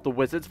pissed off the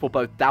wizards for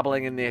both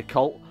dabbling in the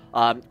occult,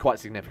 quite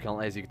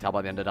significantly, as you can tell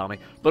by the Undead Army,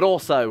 but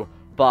also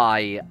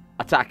by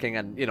attacking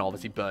and, you know,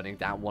 obviously burning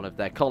down one of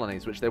their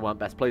colonies, which they weren't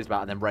best pleased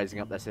about, and then raising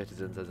up their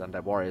citizens as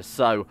undead warriors.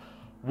 So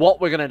what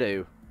we're going to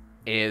do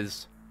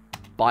is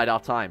bide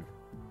our time.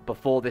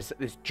 before this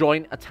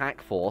joint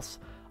attack force,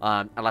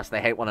 unless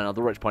they hate one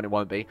another, at which point it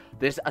won't be,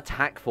 this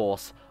attack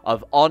force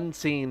of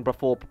unseen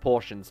before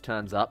proportions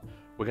turns up,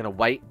 we're going to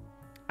wait,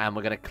 and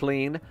we're going to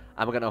clean,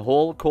 and we're going to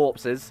haul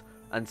corpses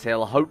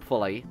until,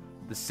 hopefully,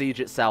 the siege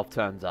itself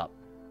turns up.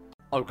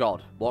 Oh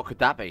god, what could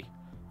that be?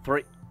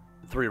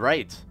 Three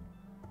raids.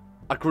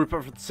 A group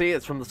of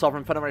seers from the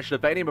Sovereign Federation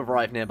of Vanium have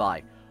arrived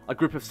nearby. A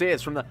group of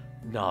seers from the...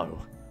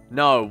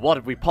 No, what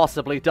have we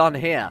possibly done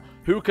here?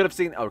 Who could have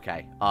seen...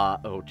 Okay,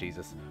 oh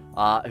Jesus.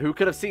 Who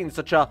could have seen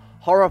such a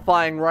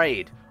horrifying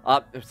raid?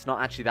 It's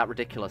not actually that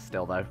ridiculous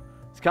still, though.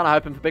 It's kind of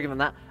hoping for bigger than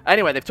that.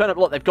 Anyway, they've turned up...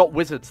 Look, they've got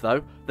wizards,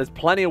 though. There's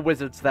plenty of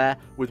wizards there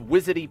with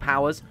wizardy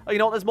powers. Oh, you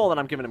know what? There's more than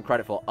I'm giving them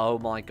credit for. Oh,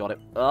 my god.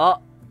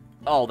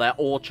 Oh, they're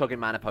all chugging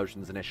mana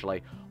potions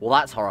initially. Well,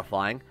 that's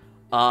horrifying.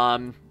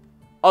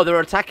 Oh, they're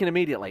attacking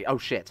immediately. Oh,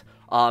 shit.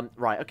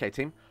 Right, okay,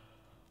 team.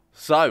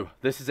 So,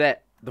 this is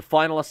it. The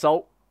final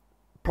assault.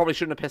 Probably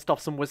shouldn't have pissed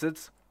off some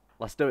wizards.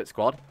 Let's do it,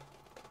 squad.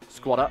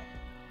 Squad up.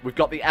 We've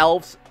got the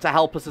elves to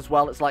help us as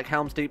well. It's like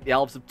Helm's Deep. The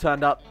elves have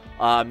turned up.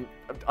 I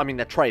mean,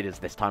 they're traders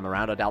this time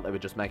around. I doubt they were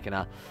just making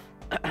a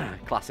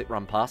classic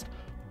run past.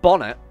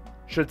 Bonnet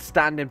should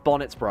stand in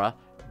Bonnetsborough,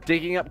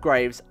 digging up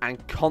graves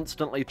and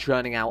constantly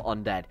churning out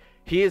undead.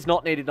 He is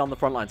not needed on the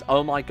front lines.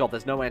 Oh my god,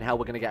 there's no way in hell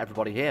we're going to get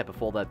everybody here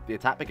before the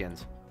attack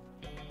begins.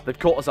 They've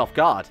caught us off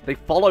guard. They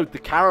followed the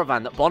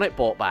caravan that Bonnet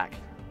brought back.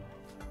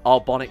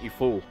 Oh, Bonnet, you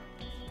fool.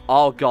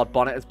 Oh god,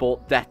 Bonnet has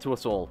brought death to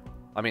us all.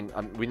 I mean,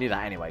 we knew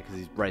that anyway, because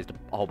he's raised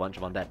a whole bunch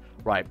of undead.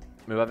 Right,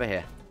 move over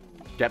here.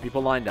 Get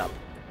people lined up.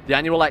 The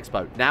annual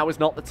expo. Now is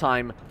not the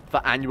time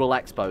for annual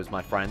expos,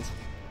 my friends.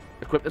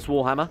 Equip this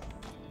warhammer.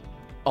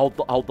 Hold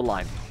the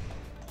line.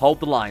 Hold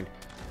the line.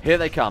 Here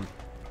they come.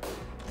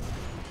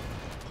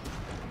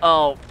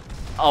 Oh,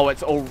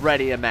 it's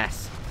already a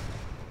mess.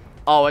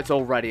 Oh, it's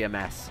already a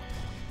mess.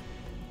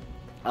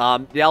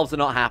 The elves are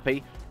not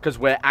happy because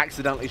we're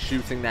accidentally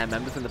shooting their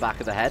members in the back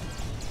of the head.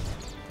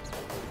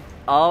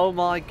 Oh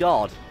my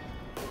god.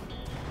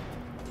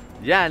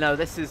 Yeah, no,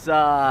 this is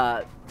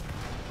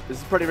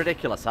pretty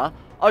ridiculous, huh?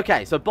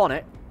 Okay, so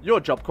Bonnet, your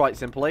job quite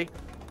simply,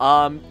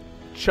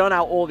 churn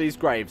out all these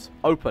graves.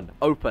 Open.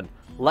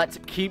 Let's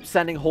keep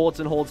sending hordes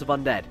and hordes of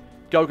undead.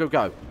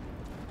 Go.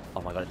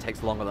 Oh my god, it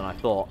takes longer than I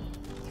thought.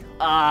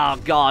 Oh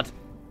god.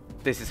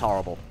 This is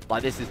horrible.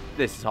 Like, this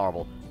is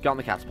horrible. Get on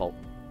the catapult.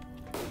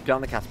 Get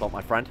on the catapult,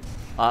 my friend.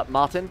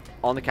 Martin,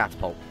 on the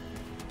catapult.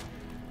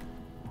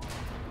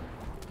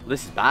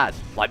 This is bad.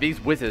 Like,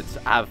 these wizards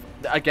have...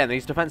 Again,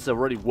 these defenses are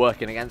really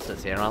working against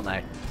us here, aren't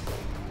they?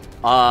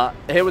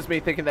 Here was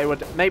me thinking they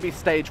would maybe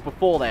stage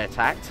before they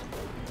attacked.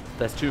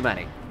 There's too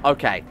many.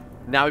 Okay.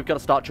 Now we've got to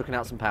start chucking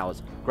out some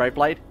powers.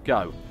 Graveblade,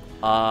 go.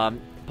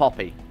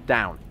 Poppy,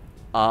 down.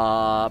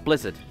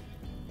 Blizzard.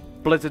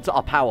 Blizzards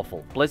are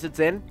powerful. Blizzards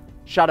in.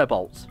 Shadow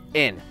bolts,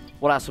 in.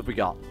 What else have we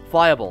got?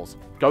 Fireballs.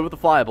 Go with the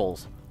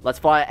fireballs. Let's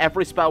fire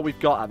every spell we've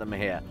got at them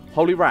here.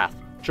 Holy Wrath.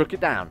 Chuck it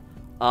down.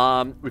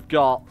 We've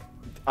got...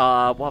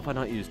 what have I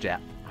not used yet?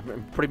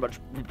 We've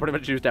pretty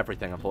much used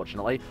everything,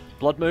 unfortunately.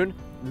 Blood Moon,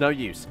 no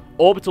use.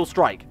 Orbital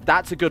Strike.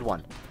 That's a good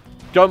one.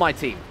 Go, my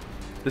team.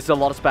 This is a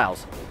lot of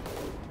spells.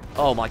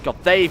 Oh, my God.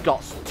 They've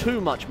got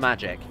too much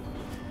magic.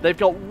 They've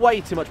got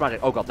way too much magic.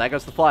 Oh, God. There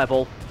goes the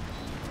fireball.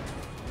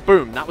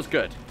 Boom. That was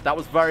good. That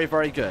was very,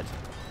 very good.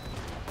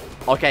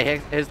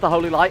 Okay, here's the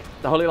Holy Light.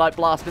 The Holy Light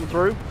blasting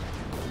through.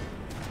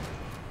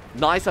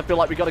 Nice. I feel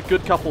like we got a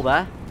good couple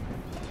there.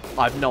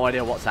 I have no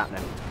idea what's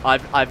happening.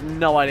 I've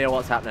no idea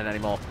what's happening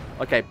anymore.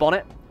 Okay,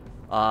 Bonnet.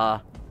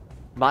 Madalore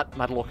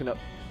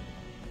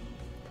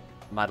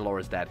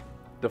is dead.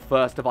 The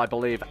first of, I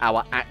believe,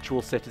 our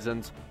actual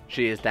citizens.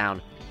 She is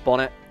down.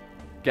 Bonnet,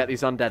 get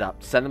these undead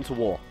up. Send them to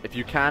war. If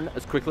you can,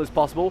 as quickly as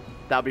possible,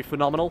 that would be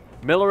phenomenal.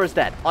 Miller is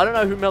dead. I don't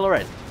know who Miller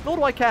is, nor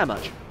do I care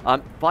much.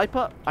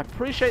 Viper, I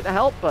appreciate the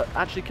help, but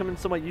actually coming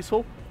somewhere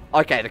useful.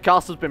 Okay, the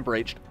castle's been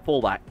breached.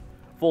 Fall back.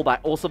 Fall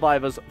back. All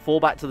survivors, fall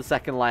back to the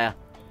second layer.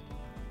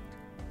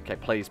 Okay,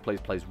 please,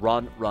 please, please.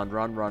 Run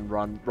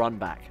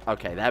back.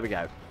 Okay, there we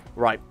go.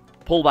 Right,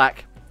 pull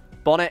back.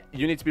 Bonnet,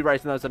 you need to be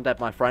raising those undead,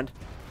 my friend.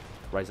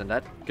 Raise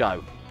undead.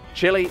 Go.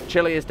 Chili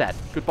is dead.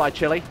 Goodbye,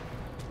 Chili.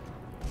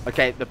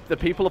 Okay, the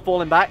people are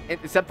falling back,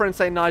 except for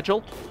Insane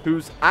Nigel,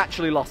 who's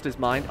actually lost his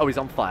mind. Oh, he's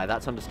on fire.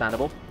 That's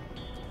understandable.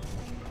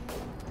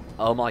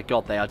 Oh my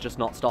god, they are just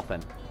not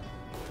stopping.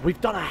 We've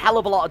done a hell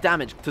of a lot of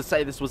damage to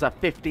say this was a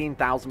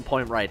 15,000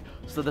 point raid.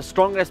 So the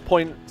strongest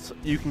points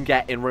you can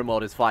get in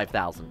Rimworld is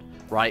 5,000,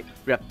 right?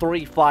 We have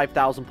 3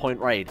 5,000 point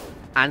raid.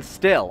 And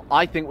still,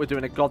 I think we're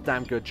doing a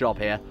goddamn good job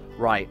here.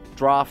 Right,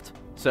 draft,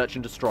 search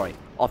and destroy.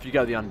 Off you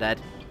go, the undead.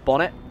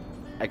 Bonnet,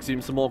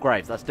 exhume some more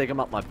graves. Let's dig them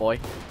up, my boy.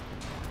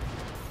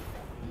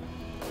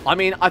 I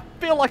mean, I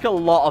feel like a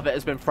lot of it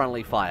has been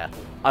friendly fire.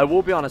 I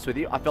will be honest with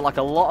you. I feel like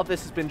a lot of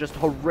this has been just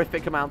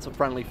horrific amounts of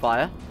friendly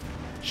fire.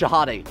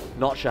 Shahadi,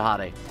 not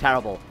Shahadi.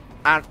 Terrible.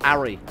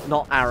 Ari,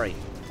 not Ari.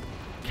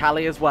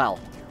 Callie as well.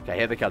 Okay,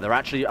 here they go. They're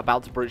actually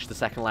about to breach the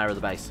second layer of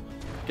the base.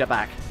 Get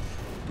back.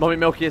 Mummy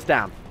Milky is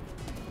down.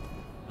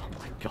 Oh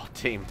my god,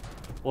 team.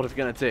 What are we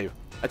going to do?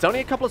 It's only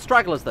a couple of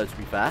stragglers, though, to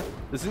be fair.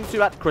 This isn't too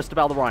bad.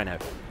 Crusaders the Rhino.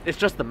 It's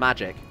just the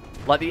magic.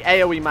 Like, the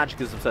AoE magic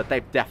is absurd.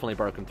 They've definitely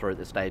broken through at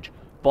this stage.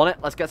 Bonnet,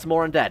 let's get some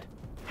more undead.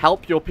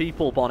 Help your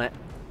people, Bonnet.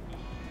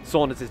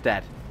 Saunders is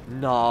dead.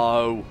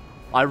 No.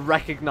 I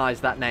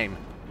recognize that name.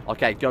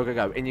 Okay, go, go,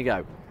 go. In you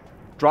go.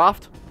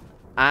 Draft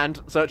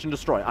and search and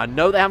destroy. I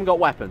know they haven't got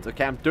weapons.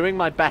 Okay, I'm doing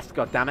my best,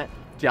 goddammit.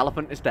 The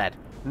elephant is dead.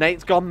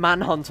 Nate's gone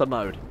manhunter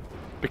mode.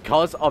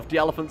 Because of the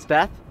elephant's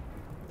death,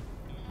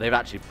 they've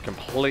actually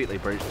completely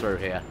breached through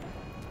here.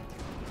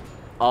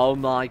 Oh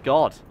my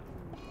god.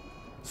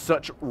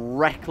 Such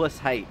reckless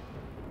hate.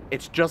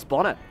 It's just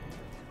Bonnet.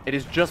 It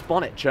is just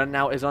Bonnet. Churn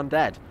now is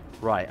undead.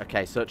 Right,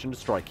 okay, search and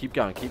destroy. Keep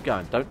going, keep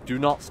going. Do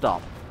not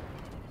stop.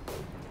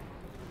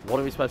 What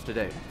are we supposed to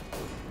do?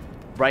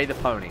 Ray the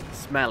Pony,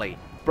 Smelly,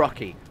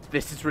 Brocky.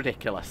 This is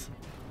ridiculous.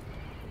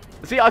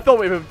 See, I thought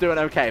we were doing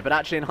okay, but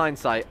actually in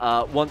hindsight,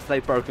 once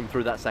they've broken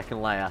through that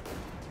second layer,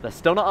 they're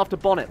still not after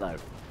Bonnet, though.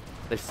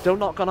 They've still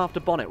not gone after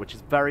Bonnet, which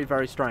is very,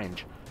 very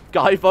strange.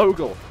 Guy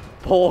Vogel.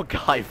 Poor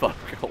Guy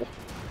Vogel.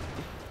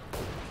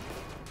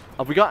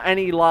 Have we got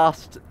any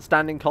last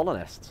standing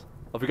colonists?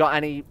 Have we got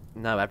any...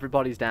 No,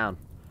 everybody's down.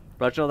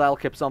 Reginald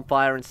Elkip's on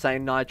fire.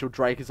 Insane Nigel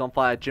Drake is on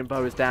fire.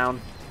 Jimbo is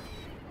down.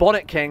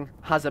 Bonnet King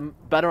has a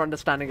better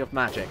understanding of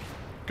magic.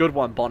 Good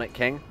one, Bonnet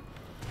King.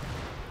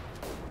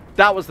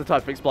 That was the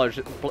type of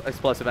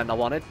explosive end I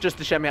wanted. Just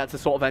to show me how to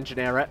sort of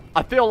engineer it.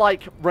 I feel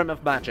like Rim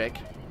of Magic,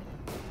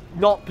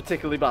 not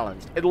particularly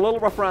balanced. It's a little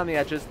rough around the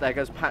edges. There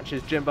goes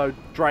Patches, Jimbo,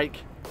 Drake.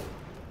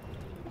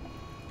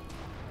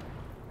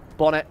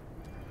 Bonnet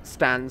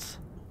stands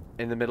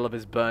in the middle of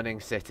his burning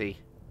city.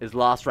 His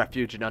last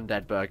refuge in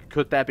Undeadburg.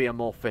 Could there be a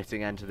more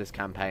fitting end to this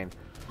campaign?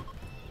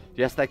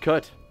 Yes, there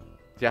could.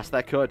 Yes,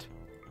 there could.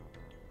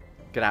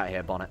 Get out of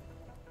here, Bonnet.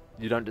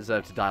 You don't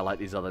deserve to die like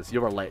these others.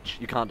 You're a lich.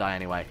 You can't die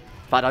anyway.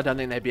 In fact, I don't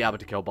think they'd be able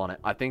to kill Bonnet.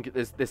 I think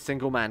this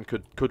single man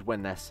could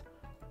win this.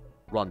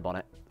 Run,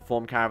 Bonnet.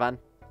 Form caravan.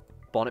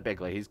 Bonnet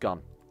Bigly. He's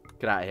gone.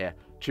 Get out of here.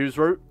 Choose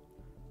route.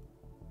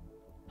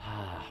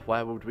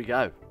 Where would we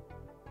go?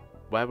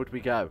 Where would we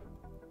go?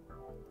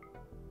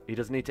 He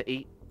doesn't need to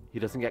eat. He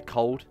doesn't get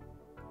cold.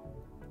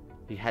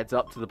 He heads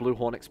up to the Blue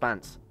Horn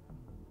Expanse.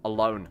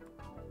 Alone.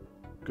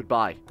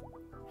 Goodbye.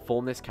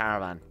 Form this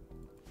caravan.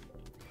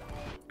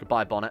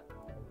 Goodbye, Bonnet.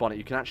 Bonnet,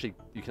 you can actually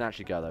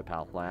go though,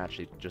 pal. Like,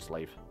 actually, just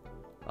leave.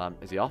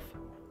 Is he off?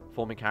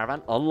 Forming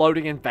caravan.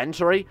 Unloading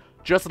inventory.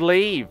 Just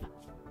leave.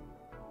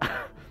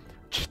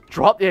 Just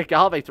drop the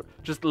agave.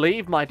 Just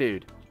leave, my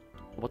dude.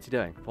 What's he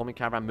doing? Forming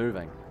caravan,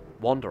 moving,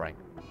 wandering.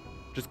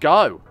 Just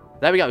go.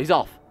 There we go. He's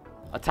off.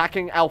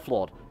 Attacking Elf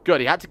Lord. Good.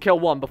 He had to kill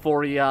one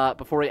before he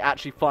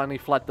actually finally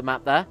fled the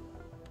map there.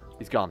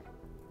 He's gone.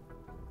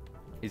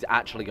 He's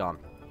actually gone.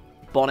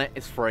 Bonnet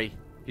is free.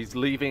 He's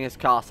leaving his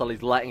castle.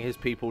 He's letting his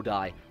people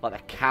die. Like the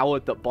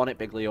coward that Bonnet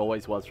Bigly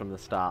always was from the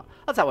start.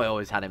 That's how I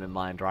always had him in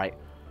mind, right?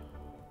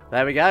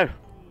 There we go.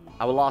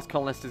 Our last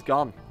colonist is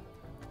gone.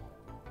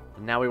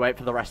 And now we wait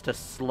for the rest to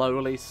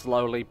slowly,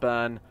 slowly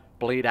burn,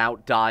 bleed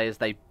out, die as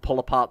they pull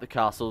apart the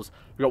castles.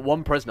 We've got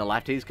one prisoner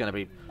left. He's going to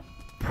be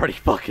pretty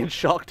fucking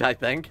shocked, I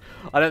think.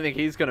 I don't think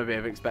he's going to be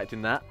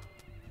expecting that.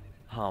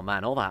 Oh,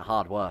 man. All that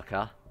hard work,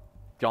 huh?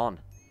 Gone.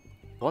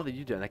 What are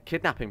you doing? They're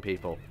kidnapping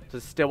people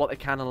to steal what they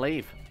can and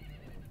leave.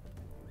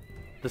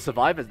 The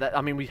survivors,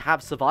 I mean, we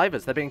have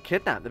survivors. They're being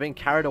kidnapped. They're being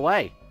carried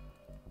away.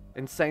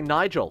 Insane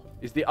Nigel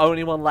is the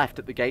only one left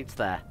at the gates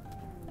there.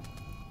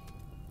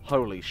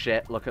 Holy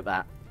shit, look at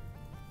that.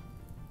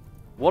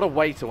 What a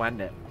way to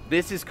end it.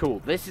 This is cool.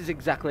 This is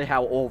exactly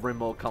how all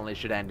Rimworld colonies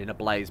should end, in a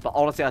blaze. But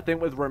honestly, I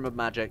think with Rim of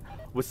Magic,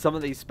 with some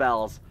of these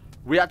spells,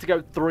 we had to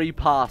go three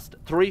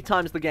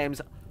times the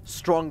game's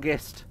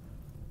strongest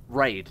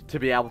raid to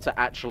be able to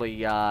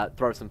actually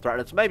throw some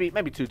threats. Maybe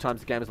 2 times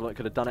the game is what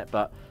could have done it,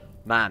 but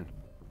man,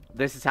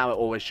 this is how it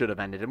always should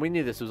have ended. And we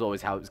knew this was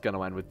always how it was going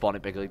to end, with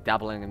Bonnet Bigly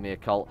dabbling in the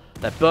occult.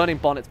 They're burning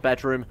Bonnet's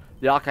bedroom.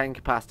 The arcane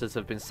capacitors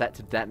have been set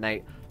to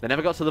detonate. They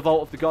never got to the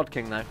Vault of the God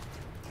King, though.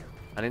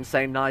 And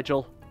Insane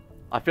Nigel,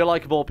 I feel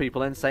like of all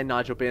people, Insane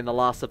Nigel being the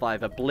last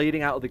survivor,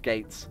 bleeding out of the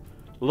gates,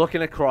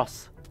 looking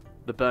across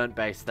the burnt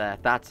base there.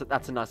 That's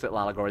a nice little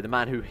allegory. The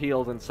man who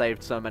healed and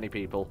saved so many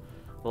people.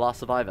 The last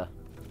survivor.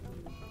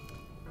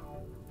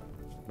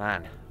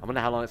 Man, I wonder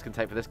how long it's going to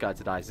take for this guy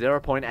to die.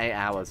 0.8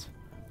 hours.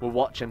 We'll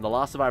watch him, the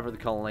last survivor of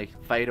the colony,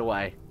 fade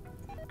away.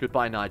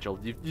 Goodbye, Nigel.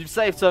 You've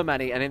saved so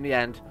many, and in the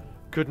end,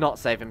 could not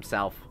save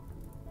himself.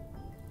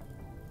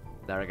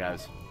 There it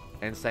goes.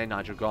 Insane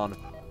Nigel gone.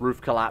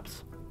 Roof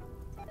collapse.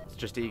 It's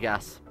just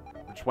E-Gas.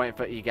 I'm just waiting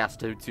for E-Gas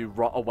to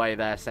rot away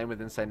there. Same with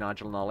Insane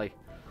Nigel and Ollie.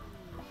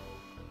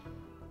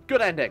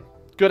 Good ending.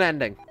 Good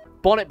ending.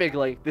 Bonnet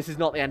Bigly, this is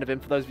not the end of him.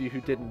 For those of you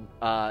who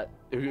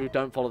who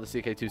don't follow the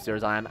CK2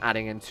 series, I am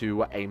adding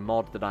into a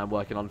mod that I'm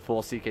working on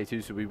for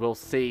CK2, so we will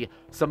see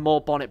some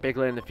more Bonnet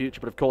Bigly in the future.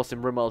 But of course,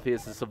 in Rimworld, he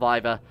is a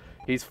survivor.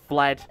 He's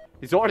fled.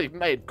 He's already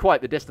made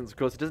quite the distance, of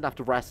course. He doesn't have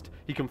to rest.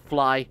 He can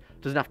fly.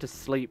 Doesn't have to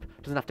sleep.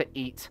 Doesn't have to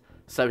eat.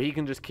 So he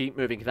can just keep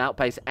moving. He can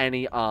outpace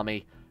any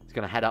army. He's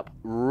going to head up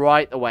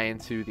right away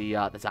into the...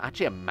 there's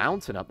actually a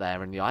mountain up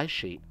there in the ice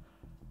sheet.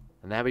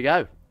 And there we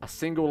go. A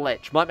single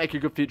lich. Might make a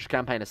good future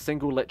campaign. A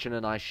single lich in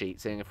an ice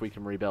sheet, seeing if we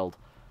can rebuild.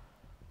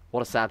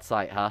 What a sad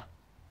sight, huh?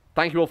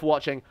 Thank you all for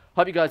watching.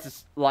 Hope you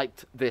guys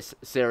liked this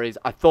series.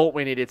 I thought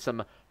we needed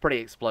some pretty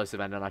explosive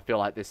end, and I feel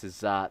like this is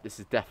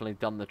definitely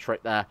done the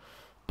trick there.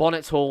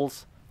 Bonnet's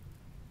Halls.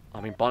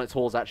 I mean, Bonnet's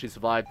Halls actually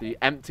survived the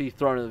empty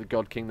throne of the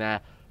God King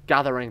there.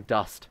 Gathering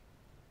dust.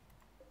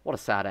 What a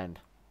sad end.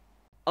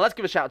 And let's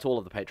give a shout out to all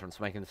of the patrons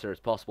for making the series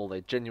possible.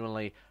 They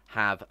genuinely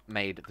have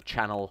made the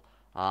channel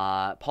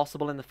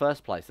possible in the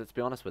first place. Let's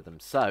be honest with them.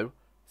 So,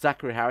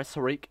 Zachary Harris,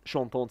 Harik,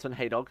 Sean Thornton,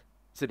 Heydog,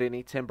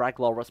 Sidini, Tim Bragg,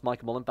 Lolrus,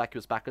 Michael Mullen,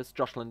 Vacuous Bacchus,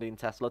 Josh Lindeen,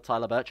 Tesla,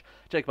 Tyler Birch,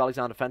 Jacob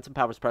Alexander Fenton,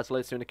 Powers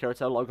Presley, Suna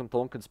Kirito, Logan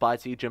Thorne,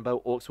 Conspiracy,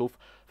 Jimbo, Orcswolf,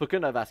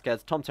 Facundo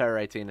Vasquez, Tom Terror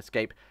 18,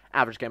 Escape,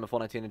 Average Gamer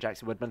 419, and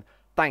Jackson Woodman.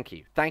 Thank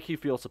you. Thank you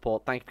for your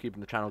support. Thank you for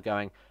keeping the channel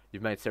going.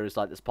 You've made series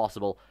like this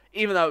possible.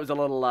 Even though it was a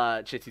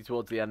little chitty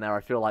towards the end there,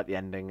 I feel like the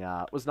ending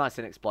was nice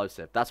and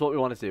explosive. That's what we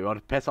want to do. We want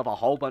to piss off a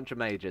whole bunch of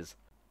mages.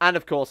 And,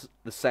 of course,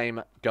 the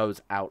same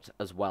goes out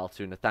as well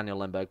to Nathaniel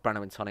Lindbergh,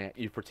 Brandon Tonia,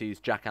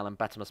 Euphrates, Jack Allen,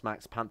 Betimus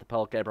Max, Panther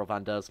Pearl, Gabriel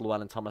Van Ders,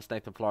 Llewellyn Thomas,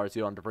 Nathan Flores,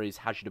 Johan De Vries,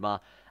 Haji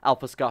Demar,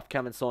 Alpha Scuff,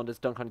 Kevin Saunders,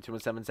 Duncan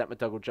 217, Zet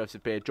McDougall,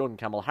 Joseph Beard, Jordan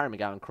Campbell, Harry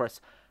McGowan, Chris,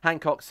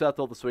 Hancock,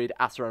 Serthal the Swede,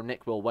 Asero,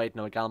 Nick Will, Wade,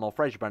 Noah Gallimore,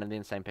 Fraser Brennan, The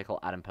Insane Pickle,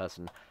 Adam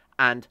Person,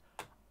 and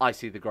I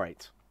See the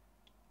Great.